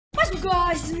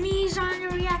Guys, me,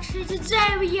 Xander, Yaxley.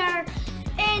 Today we are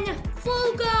in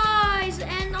Fall Guys,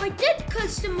 and I did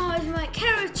customize my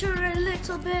character a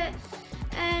little bit,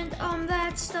 and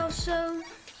that stuff. So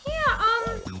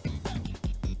yeah,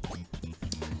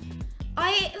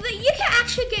 you can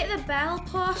actually get the battle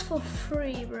pass for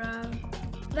free, bro.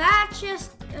 That's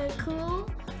just cool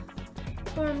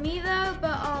for me though.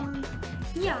 But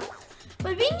yeah,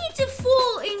 but we need to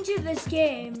fall into this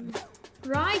game,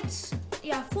 right?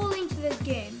 Yeah, fall into this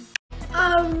game.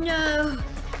 Oh no,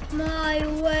 my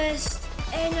worst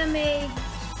enemy.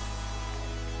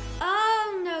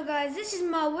 Oh no, guys, this is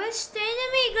my worst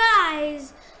enemy,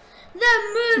 guys. The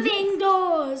moving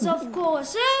doors, of course.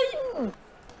 So,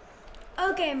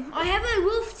 okay, I have a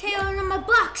wolf tail and I'm a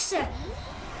boxer.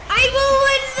 I will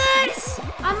win this.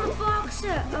 I'm a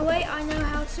boxer. Oh wait, I know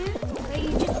how to. Okay,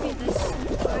 you just do this.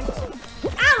 Right.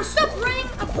 Ow! Stop running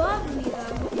above me,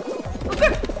 though.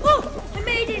 Okay. Oh, I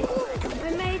made it.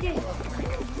 I made it.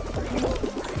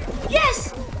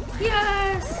 Yes.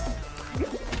 Yes.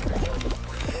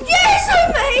 Yes, I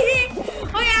made it.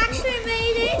 I actually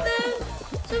made it, though.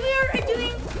 So we are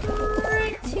doing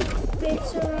pretty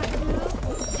better right now.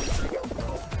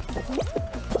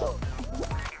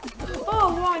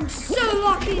 Oh, I'm so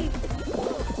lucky.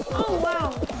 Oh, wow.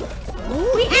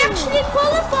 We actually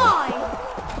qualified.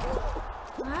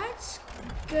 That's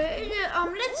good.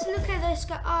 Let's look at this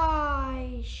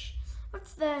guy. What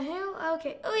the hell?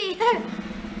 Okay. Oh, yeah.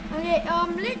 Okay,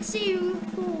 let's see who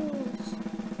falls.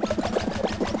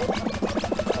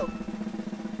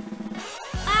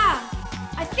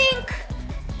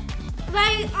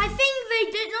 I think they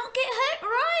did not get hurt,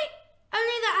 right?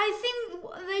 Only that I think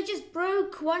they just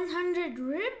broke 100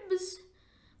 ribs.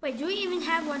 Wait, do we even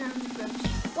have 100 ribs?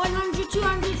 100,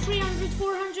 200, 300,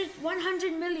 400,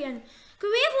 100 million. Could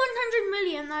we have 100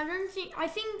 million? I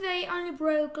think they only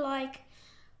broke like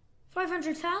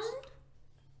 500,000?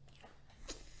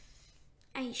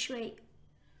 Wait.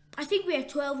 I think we have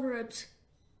 12 ribs.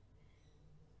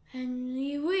 And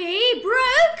we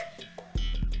broke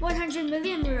 100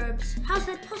 million ribs. How's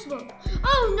that possible?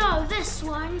 Oh no, this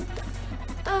one.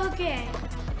 Okay.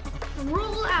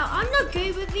 Roll out. I'm not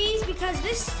good with these because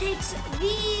this takes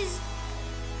these.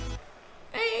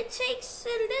 It takes a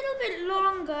little bit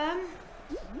longer.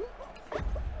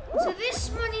 So this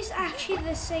one is actually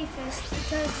the safest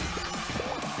because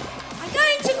I'm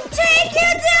going to take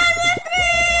you down with me.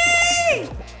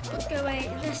 Okay, wait.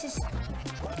 This is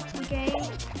okay.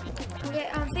 Okay.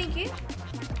 Thank you.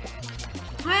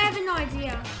 I have an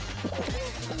idea.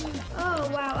 Oh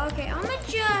wow. Okay. I'm gonna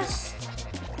just.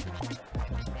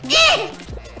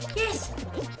 Yes!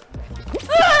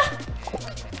 Ah!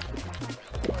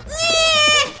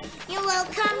 You will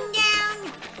come down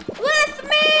with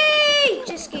me!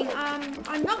 Just kidding.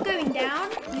 I'm not going down.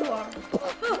 You are.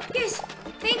 Oh, yes!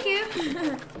 Thank you.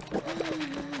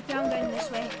 Now I'm going this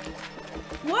way.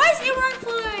 Why is everyone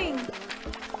following?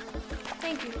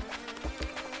 Thank you.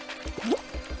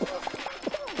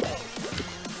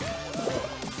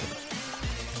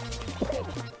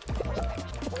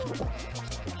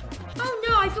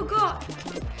 I forgot.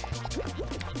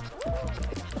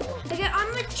 Okay,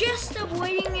 I'm just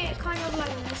avoiding it kind of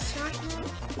like this right now.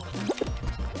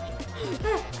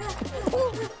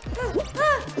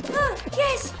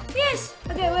 Yes, yes.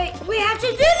 Okay, wait. We have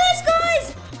to do this,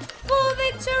 guys, for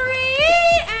victory.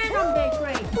 And I'm dead.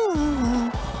 Great.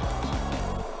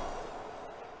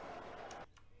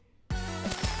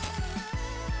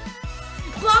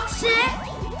 Boxer,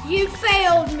 you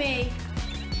failed me.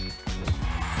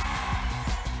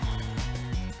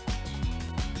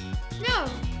 No,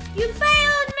 you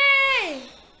failed me!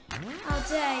 How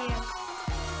dare you?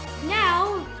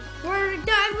 Now, we're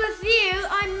done with you.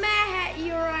 I'm mad at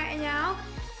you right now.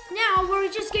 Now, we're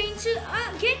just going to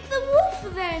get the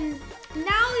wolf then.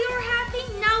 Now you're happy?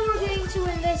 Now we're going to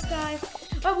win this, guys.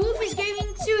 A wolf is going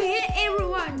to hit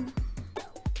everyone.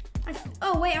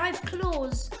 Oh, wait, I have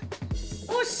claws.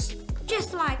 Or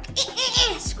just like,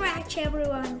 scratch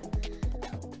everyone.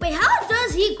 Wait, how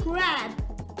does he grab?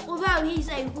 Although he's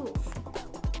a wolf.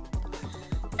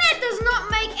 That does not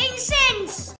make any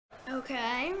sense!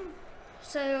 Okay,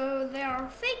 so there are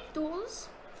fake doors.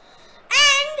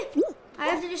 And I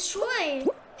have to destroy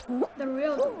the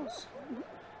real doors.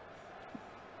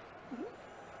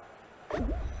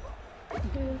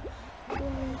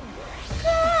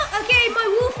 Okay, my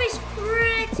wolf is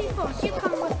pretty fast. You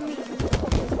come with me.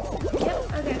 Yep,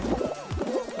 okay.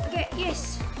 Okay,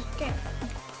 yes. Okay.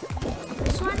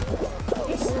 This one.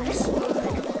 This one.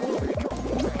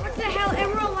 What the hell?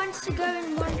 Everyone wants to go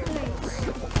in one place.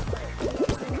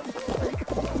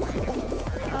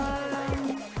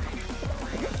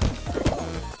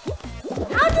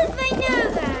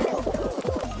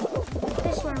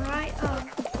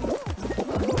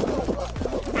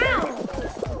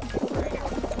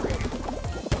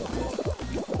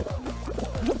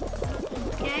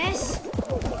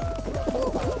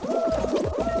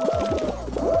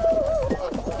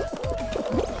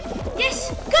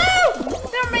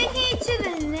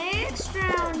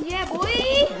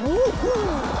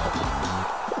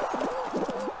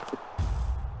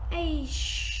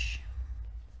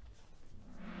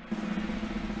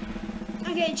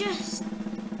 Okay, just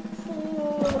 4.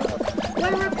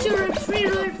 1 rep, 2 reps, 3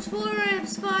 reps, 4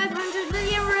 reps, 500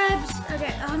 million reps.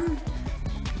 Okay,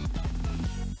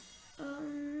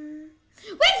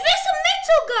 wait, there's a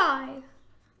metal guy!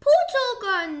 Portal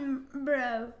gun,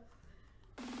 bro.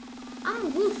 I'm a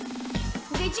wolf.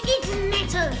 I'm going to eat some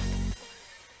metal.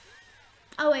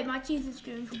 Oh wait, my tooth is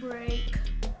going to break.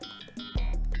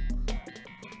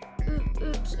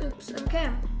 Oops, okay.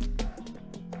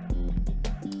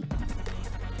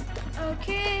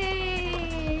 Okay.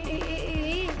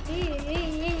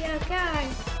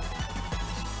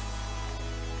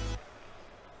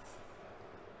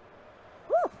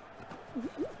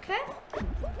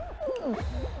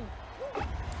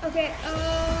 Okay.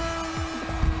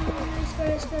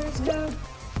 Okay, let's go.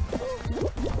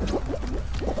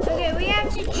 Okay, we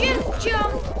have to just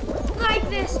jump like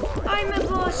this. I'm a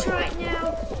boss right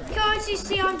now. Guys, you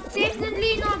see, I'm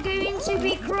definitely not going to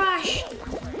be crushed.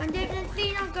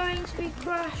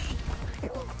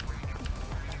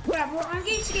 Crap, well, I'm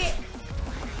going to get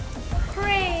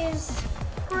praise.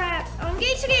 Crap, I'm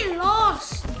going to get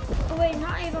lost. Oh wait,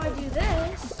 not if I do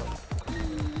this.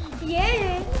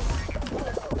 Yes.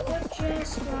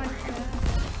 Just like that.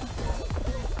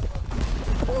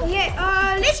 Okay,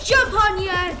 let's jump on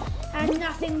here and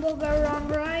nothing will go wrong,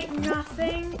 right?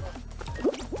 Nothing.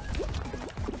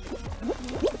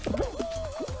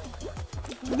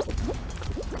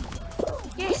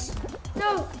 Yes.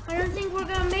 No, I don't think we're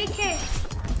gonna make it.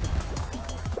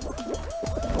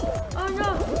 Oh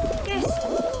no. Yes.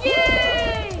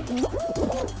 Yay!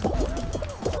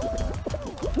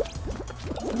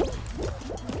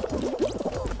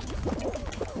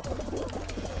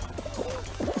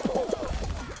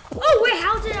 Oh wait,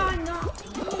 how did I not?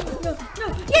 No.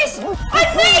 Yes! I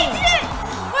made it!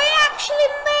 I actually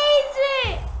made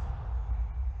it!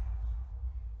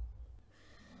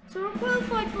 So we're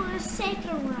qualified for the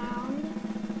second round.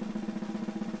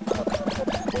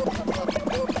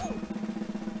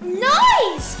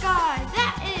 Nice, guys!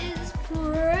 That is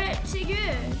pretty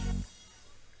good.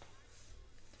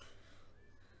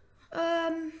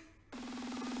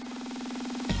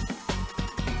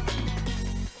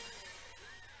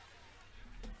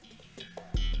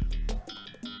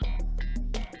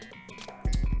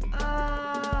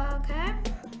 Okay.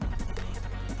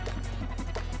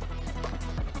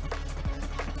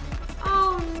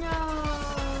 Oh no.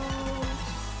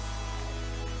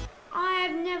 I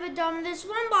have never done this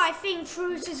one, but I think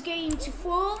Fruit is going to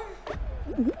fall.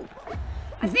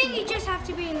 I think you just have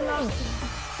to be lucky.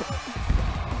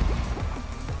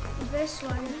 This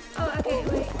one. Oh, okay,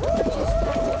 wait. Just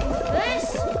have to do this.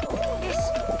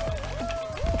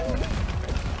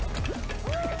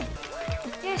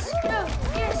 Yes. No.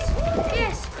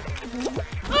 Yes.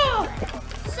 Oh,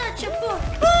 such a ball.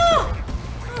 Oh,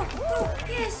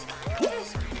 yes.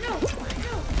 No.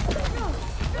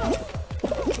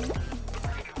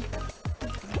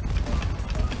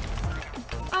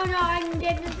 Oh no, I'm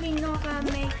definitely not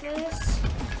gonna make this.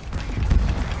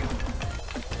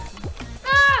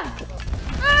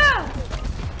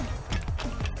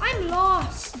 I'm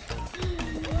lost.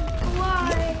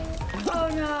 Why? Oh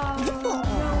no.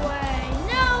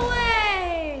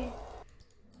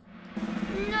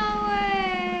 No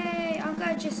way. I'm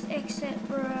gonna just exit,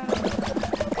 bro.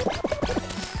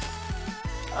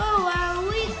 Oh wow,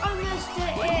 we almost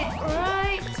did it,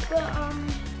 right? But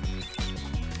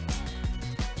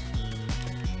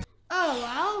oh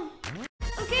well.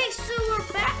 Okay, so we're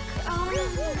back.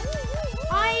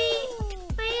 I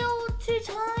failed 2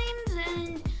 times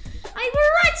and I was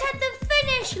right at the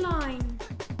finish line.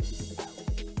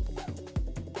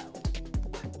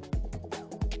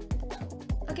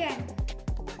 Okay,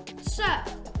 so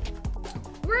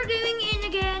we're going in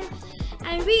again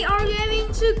and we are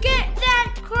going to get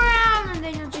that crown and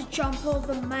then I'll just jump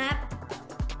over the map.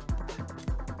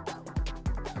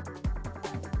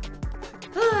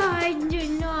 I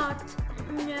do not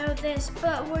know this,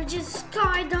 but we're just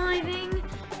skydiving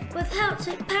without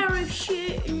a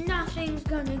parachute. Nothing's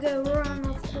gonna go wrong,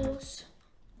 of course.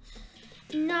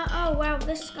 No, oh wow,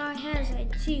 this guy has a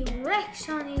T-Rex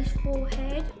on his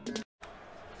forehead.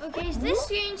 Okay, is this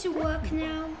going to work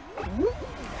now?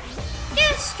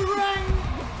 Yes, run!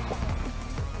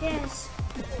 Yes.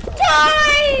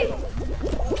 Dive!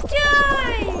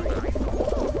 Dive!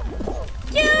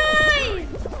 Dive!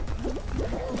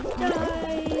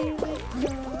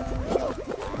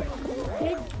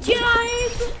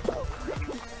 Dive!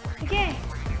 Okay,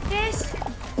 this,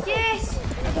 yes.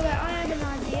 Okay, I have an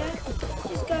idea.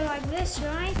 Just go like this,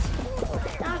 right?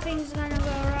 Nothing's gonna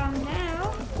go wrong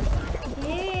now.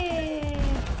 Yeah.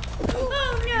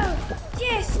 Oh no!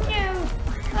 Yes, no!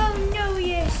 Oh no,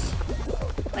 yes!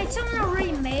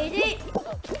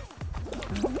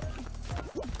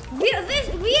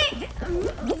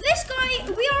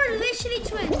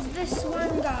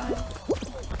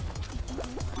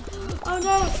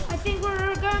 Oh, I think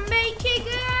we're gonna make it,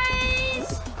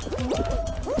 guys.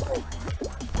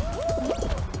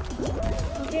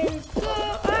 Okay, let's go.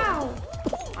 Ow!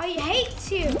 I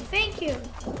hate you. Thank you.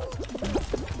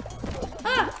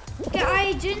 Okay,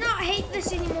 I do not hate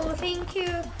this anymore. Thank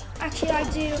you. Actually, I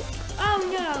do. Oh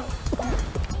no!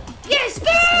 Yes, go!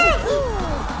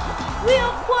 We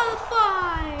are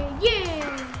qualified.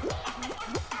 Yeah.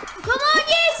 Come on,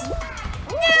 yes.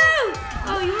 No!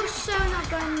 Oh, you're so not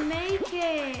gonna make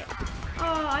it.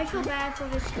 Oh, I feel bad for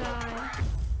this guy.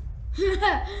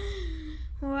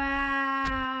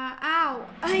 Wow. Ow.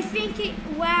 I think it...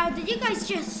 Wow. Did you guys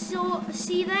just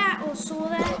see that or saw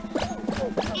that?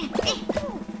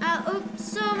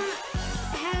 Oops.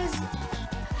 Has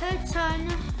her turn.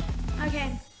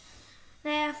 Okay.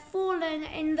 They have fallen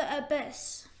in the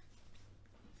abyss.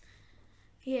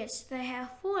 Yes, they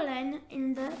have fallen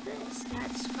in the abyss.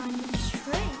 That's kind of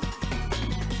strange.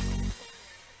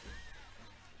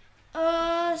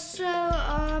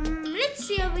 Let's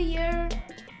see over here.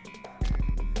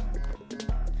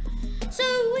 So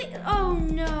oh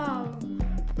no.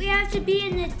 We have to be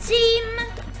in a team.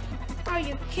 Are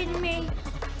you kidding me?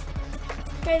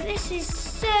 Okay, this is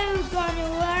so gonna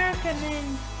work and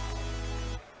then...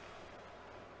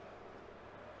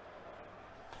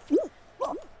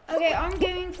 Okay, I'm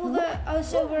going for the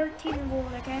silver team wall,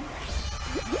 okay?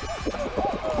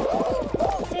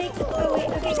 Take, oh wait,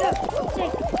 okay, go.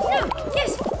 Take, no,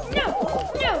 yes, no,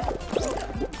 go.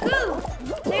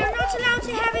 They are not allowed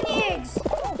to have any eggs.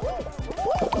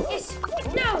 Yes,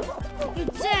 no, you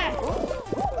dare.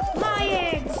 My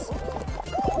eggs.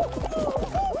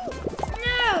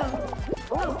 No.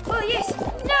 Oh yes,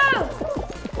 no.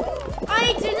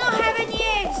 I do not have any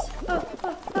eggs.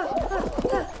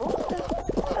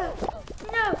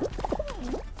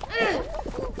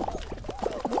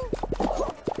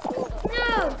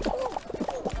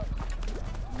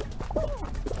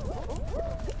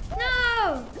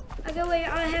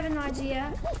 Idea.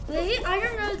 I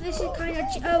don't know if this is kind of...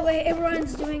 Oh wait,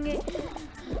 everyone's doing it.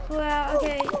 Wow,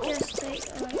 okay, just take...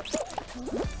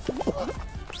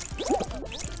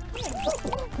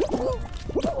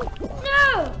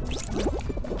 No!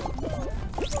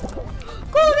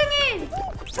 Golden egg!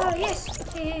 Oh yes.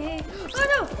 Oh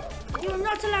no! You're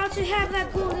not allowed to have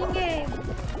that golden egg.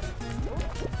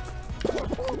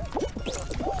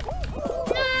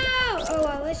 No! Oh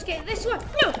well, let's get this one.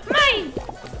 No! Mine!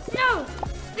 No!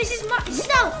 This is my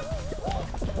stuff!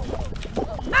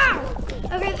 Ow!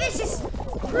 Okay, this is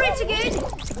pretty good.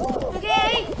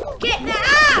 Okay, get the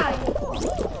eye!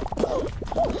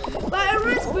 But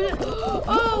red's blue.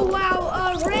 Oh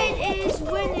wow, red is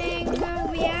winning.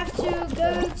 We have to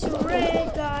go to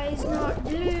red, guys, not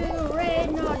blue.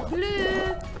 Red, not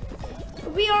blue.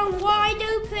 We are wide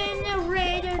open,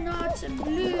 red and not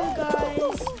blue,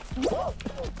 guys.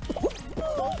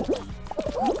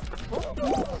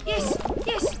 Yes,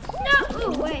 yes, no!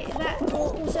 Oh wait, that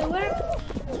will also work.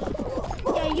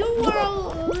 Yeah, you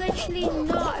will literally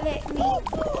not let me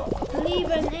leave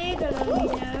an egg alone,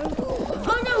 you know.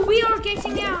 Oh no, we are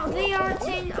getting out. They are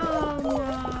 10. Oh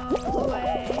no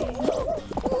way.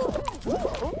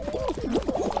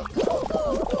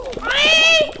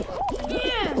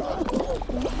 Yeah.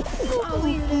 Oh,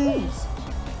 we lose.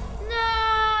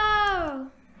 No.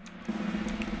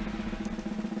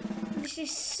 This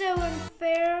is so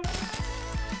unfair.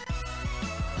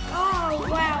 Oh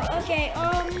wow, okay,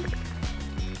 oh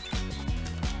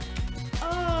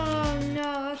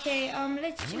no, okay,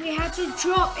 we have to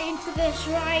drop into this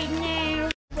right now.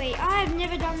 Wait, I have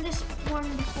never done this one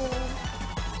before.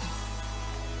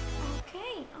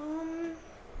 Okay,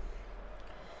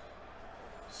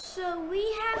 so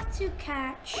we have to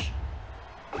catch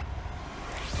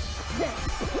this.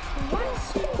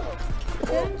 Once you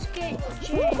don't get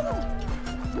jinxed.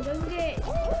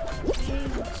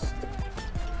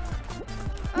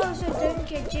 Oh, so don't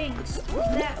get jinxed. Is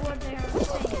that what they are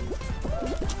saying?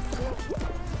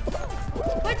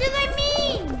 What do they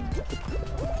mean?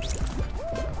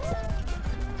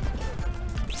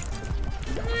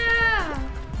 Yeah.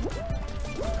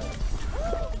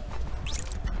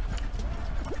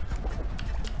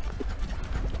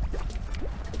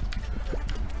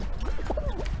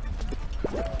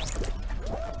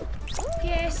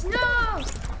 Yes, no!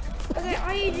 Okay,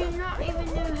 I do not even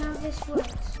know how this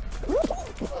works.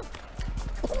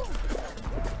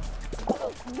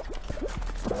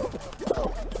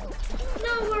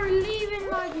 No, we're leaving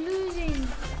like losing.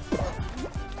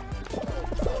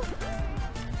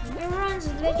 Everyone's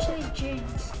literally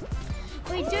jinxed.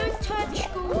 Wait, don't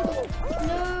touch gold.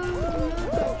 No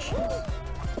touches.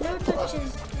 No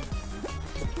touches.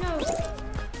 No.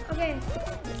 Okay,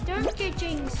 don't get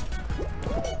jinxed.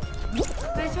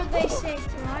 That's what they say,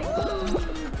 right? Oh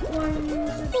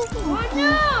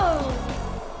no!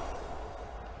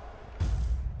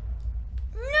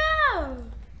 No!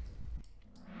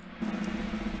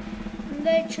 I'm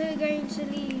literally going to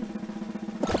leave.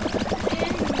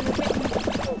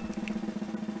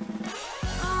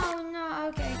 Oh no,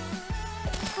 okay.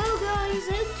 Well guys,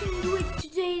 I hope you enjoyed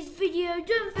today's video.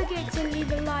 Don't forget to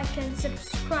leave a like and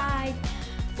subscribe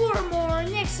for more.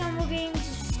 Next time we're going to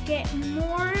get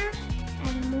more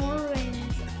and more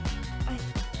wins.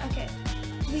 Okay,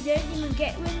 we don't even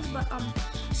get wins, but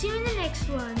see you in the next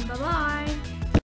one. Bye bye.